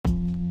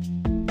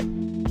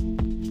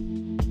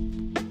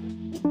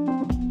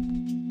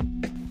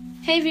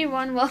Hey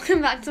everyone, welcome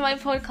back to my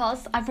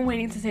podcast. I've been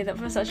waiting to say that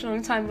for such a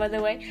long time, by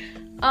the way.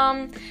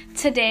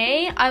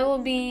 Today I will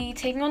be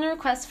taking on a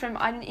request from,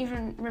 I don't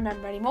even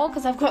remember anymore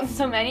because I've gotten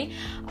so many.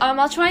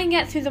 I'll try and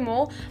get through them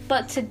all,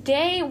 but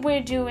today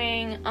we're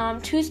doing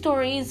two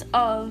stories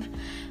of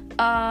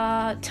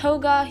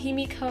Toga,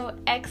 Himiko,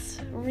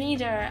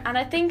 ex-reader, and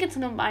I think it's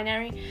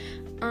non-binary.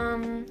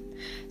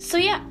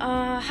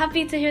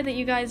 Happy to hear that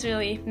you guys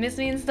really miss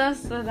me and stuff,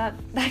 so that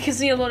gives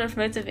me a lot of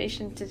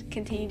motivation to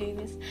continue doing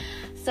this.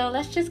 So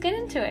let's just get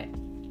into it.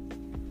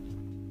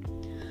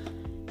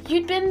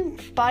 You'd been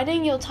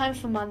biding your time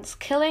for months,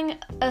 killing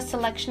a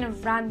selection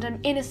of random,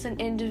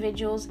 innocent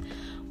individuals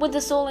with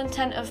the sole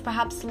intent of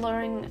perhaps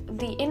luring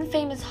the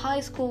infamous high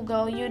school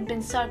girl you had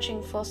been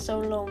searching for so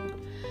long.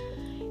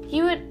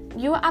 You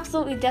were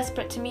absolutely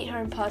desperate to meet her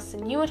in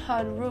person. You had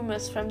heard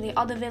rumors from the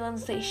other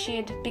villains that she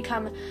had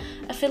become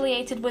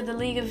affiliated with the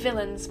League of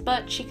Villains,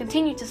 but she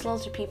continued to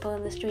slaughter people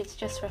in the streets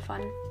just for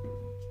fun.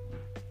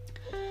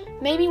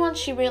 Maybe once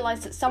she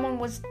realized that someone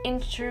was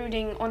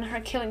intruding on her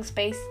killing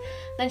space,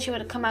 then she would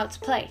have come out to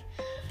play.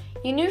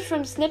 You knew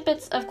from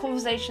snippets of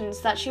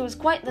conversations that she was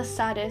quite the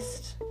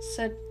sadist,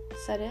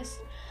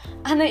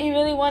 and that you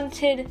really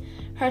wanted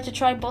her to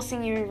try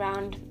bossing you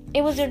around.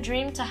 It was your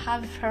dream to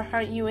have her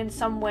hurt you in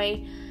some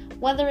way,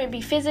 whether it be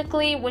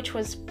physically, which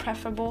was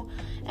preferable,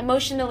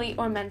 emotionally,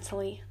 or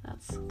mentally.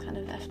 That's kind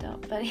of effed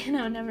up, but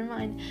never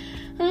mind.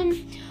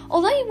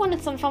 Although you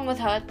wanted some fun with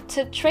her,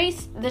 to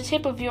trace the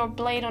tip of your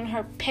blade on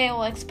her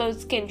pale,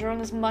 exposed skin, drawing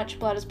as much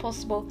blood as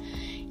possible,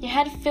 your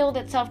head filled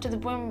itself to the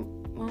brim.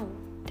 Oh,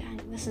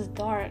 dang, this is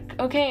dark.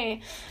 Okay.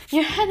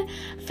 Your head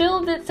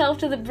filled itself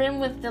to the brim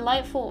with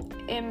delightful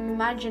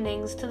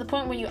imaginings, to the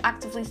point where you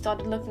actively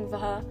started looking for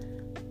her.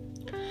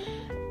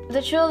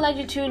 The trail led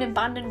you to an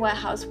abandoned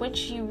warehouse,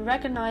 which you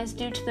recognized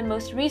due to the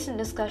most recent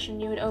discussion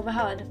you had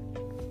overheard.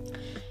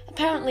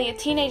 Apparently, a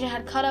teenager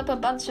had cut up a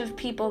bunch of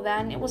people there,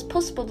 and it was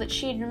possible that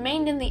she had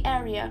remained in the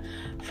area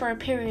for a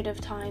period of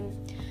time.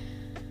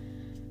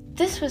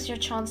 This was your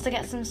chance to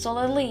get some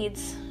solid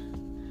leads.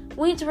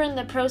 Weeds were in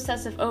the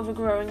process of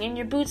overgrowing, and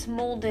your boots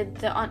molded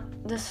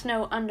the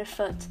snow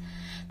underfoot.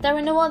 There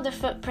were no other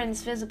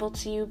footprints visible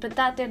to you, but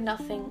that did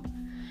nothing.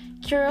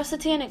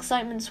 Curiosity and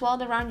excitement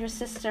swelled around your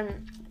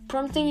system,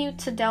 prompting you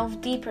to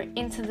delve deeper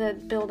into the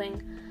building.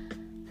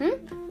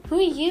 Who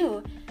are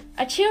you?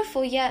 A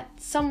cheerful yet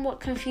somewhat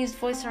confused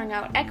voice rang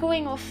out,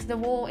 echoing off the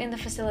wall in the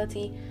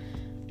facility.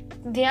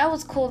 The air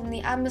was cold and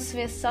the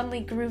atmosphere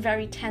suddenly grew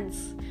very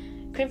tense.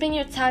 Gripping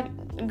your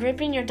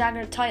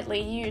dagger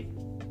tightly, you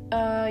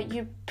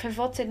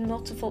pivoted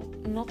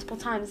multiple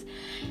times,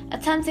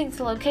 attempting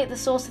to locate the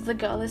source of the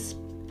girl's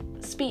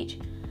speech.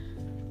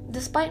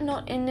 Despite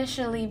not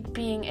initially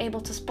being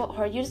able to spot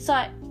her, you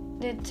decided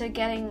to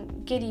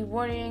getting giddy,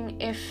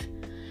 worrying if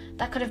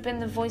that could have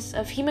been the voice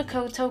of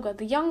Himiko Toga,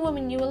 the young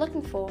woman you were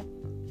looking for.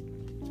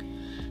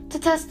 To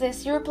test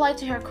this, you replied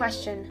to her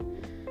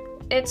question.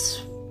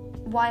 "It's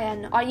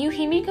YN. Are you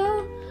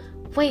Himiko?"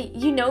 "Wait,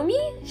 you know me?"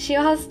 she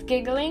asked,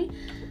 giggling.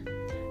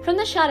 From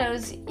the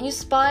shadows, you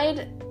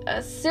spied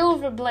a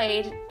silver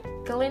blade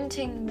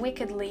glinting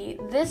wickedly.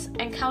 This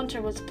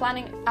encounter was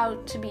planning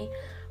out to be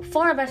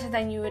far better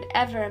than you had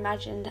ever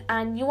imagined,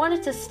 and you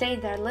wanted to stay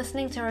there,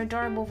 listening to her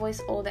adorable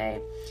voice all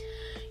day.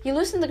 You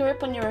loosened the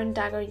grip on your own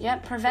dagger,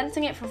 yet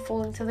preventing it from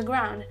falling to the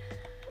ground.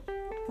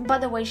 By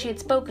the way she had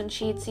spoken,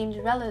 she had seemed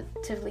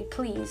relatively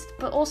pleased,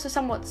 but also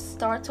somewhat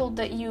startled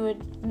that you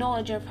had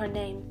knowledge of her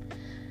name.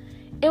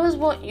 It was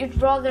what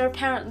you'd rather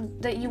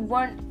apparent that you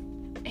weren't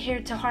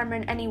here to harm her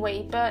in any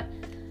way, but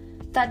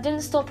that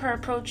didn't stop her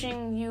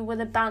approaching you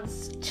with a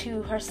bounce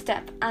to her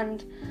step,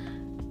 and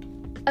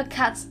a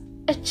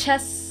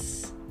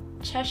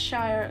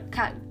Cheshire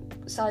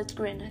cat-sized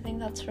grin. I think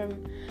that's from,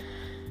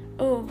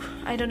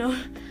 I don't know,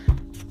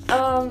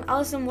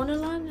 Alice in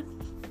Wonderland?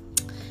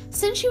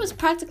 Since she was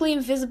practically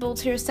invisible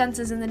to your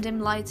senses in the dim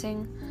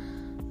lighting,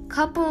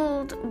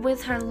 coupled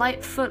with her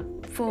light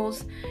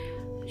footfalls,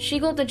 she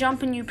got the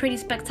jump on you pretty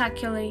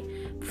spectacularly.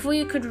 Before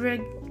you could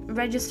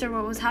register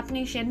what was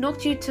happening, she had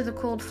knocked you to the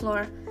cold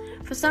floor,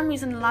 for some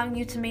reason allowing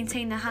you to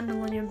maintain a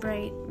handle on your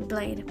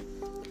blade.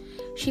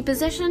 She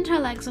positioned her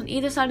legs on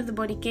either side of the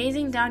body,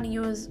 gazing down at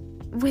you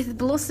with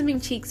blossoming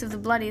cheeks of the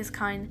bloodiest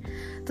kind,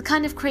 the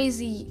kind of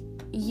crazy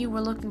you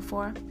were looking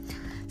for.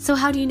 "So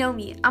how do you know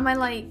me? Am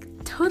I,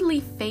 totally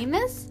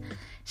famous?"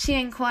 she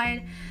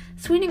inquired,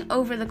 swooning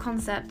over the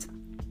concept.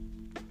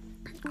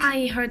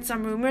 "I heard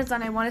some rumors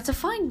and I wanted to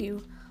find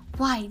you.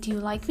 Why, do you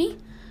like me?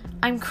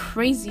 I'm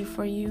crazy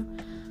for you."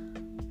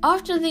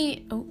 After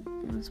the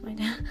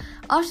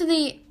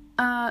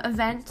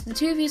event, the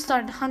two of you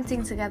started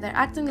hunting together,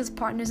 acting as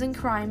partners in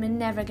crime and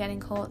never getting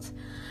caught.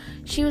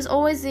 She was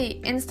always the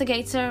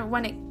instigator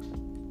when it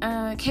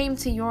came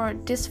to your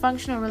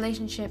dysfunctional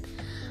relationship,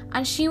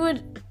 and she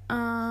would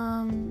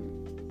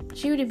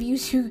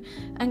abuse you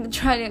and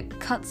try to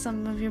cut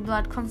some of your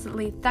blood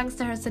constantly, thanks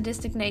to her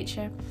sadistic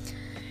nature.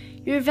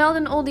 You reveled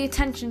in all the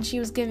attention she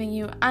was giving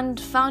you, and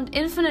found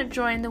infinite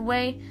joy in the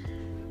way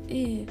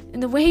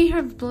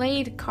her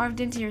blade carved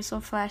into your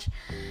soft flesh.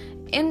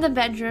 in the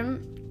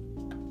bedroom.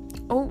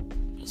 Oh,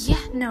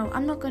 yeah, no,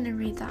 I'm not gonna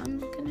read that. I'm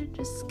gonna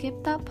just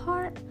skip that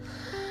part.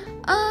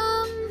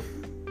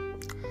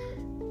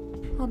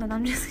 Hold on,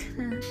 I'm just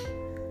gonna...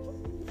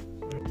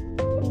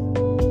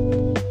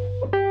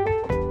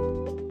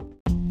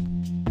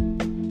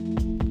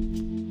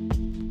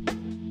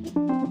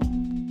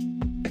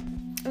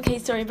 Okay,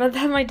 sorry about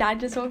that. My dad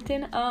just walked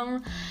in.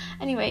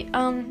 Anyway,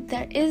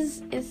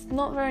 it's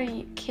not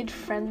very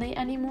kid-friendly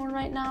anymore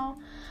right now.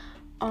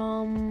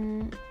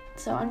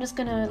 So I'm just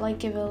gonna, like,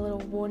 give a little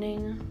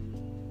warning.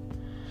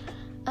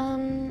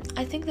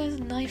 I think there's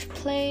knife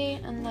play,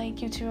 and,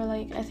 like, you two are,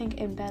 like, I think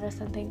in bed or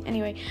something.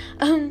 Anyway,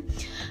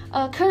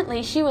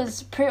 currently she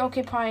was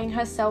preoccupying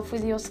herself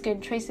with your skin,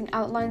 tracing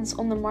outlines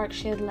on the mark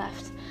she had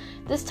left.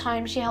 This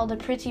time she held a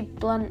pretty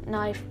blunt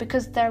knife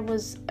because there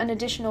was an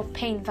additional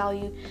pain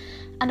value,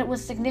 and it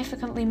was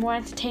significantly more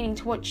entertaining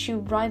to watch you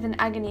writhe in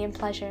agony and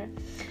pleasure.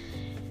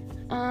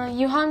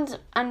 You hummed,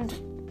 and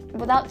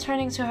without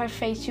turning to her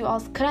face, you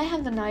asked, "Could I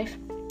have the knife?"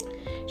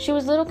 She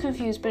was a little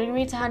confused, but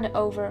agreed to hand it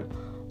over.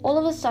 All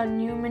of a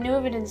sudden, you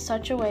maneuvered in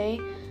such a way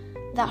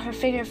that her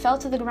figure fell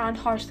to the ground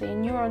harshly,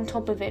 and you were on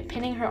top of it,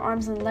 pinning her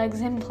arms and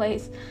legs in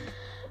place.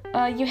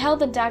 You held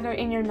the dagger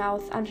in your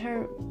mouth,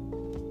 and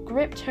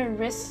gripped her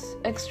wrists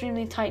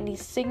extremely tightly,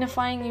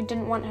 signifying you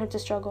didn't want her to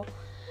struggle.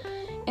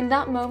 In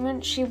that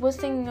moment, she was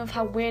thinking of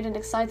how weird and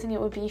exciting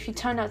it would be if you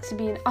turned out to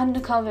be an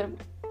undercover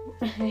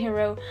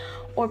hero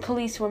or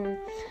policewoman.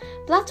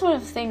 But that sort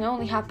of thing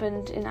only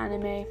happened in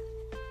anime.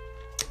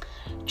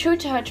 True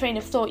to her train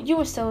of thought, you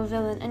were still a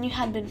villain, and you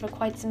had been for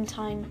quite some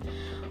time.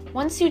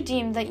 Once you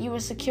deemed that she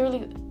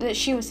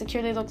was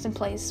securely locked in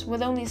place,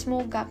 with only a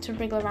small gap to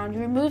wriggle around, you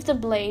removed the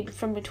blade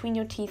from between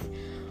your teeth,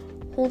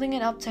 holding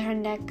it up to her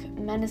neck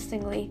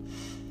menacingly.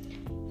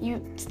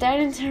 You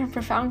stared into her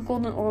profound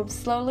golden orb,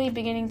 slowly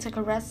beginning to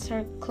caress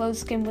her closed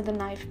skin with a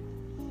knife.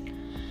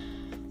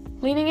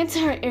 Leaning into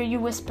her ear, you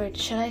whispered,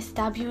 "Should I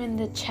stab you in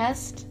the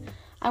chest?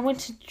 I want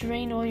to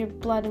drain all your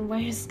blood and wear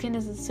your skin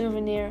as a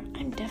souvenir."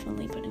 I'm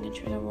definitely putting a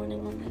trigger warning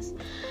on this.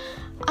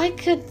 "I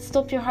could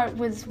stop your heart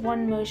with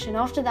one motion.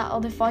 After that,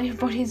 I'll defy your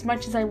body as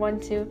much as I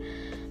want to.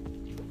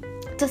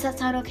 Does that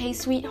sound okay,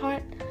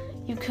 sweetheart?"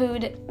 You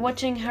cooed,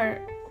 watching her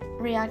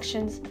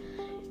reactions.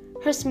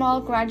 Her smile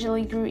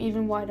gradually grew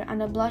even wider,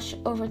 and a blush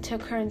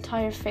overtook her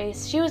entire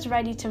face. She was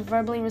ready to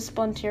verbally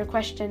respond to your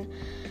question,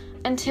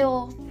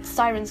 until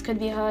sirens could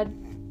be heard.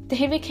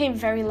 They became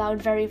very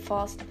loud, very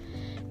fast,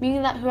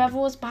 meaning that whoever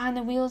was behind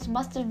the wheels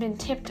must have been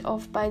tipped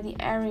off by the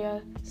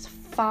area's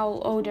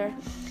foul odor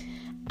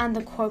and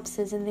the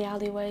corpses in the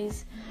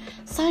alleyways.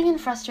 Sighing in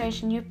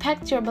frustration, you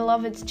pecked your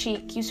beloved's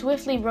cheek. You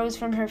swiftly rose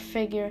from her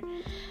figure,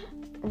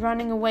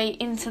 running away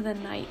into the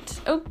night.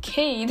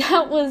 Okay,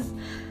 that was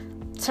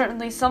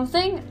certainly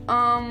something.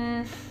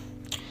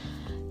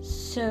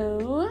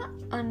 So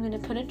I'm gonna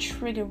put a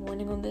trigger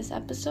warning on this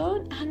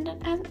episode and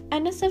an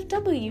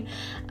NSFW.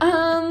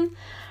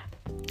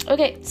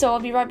 Okay, so I'll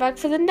be right back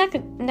for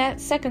the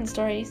second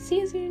story. See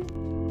you soon.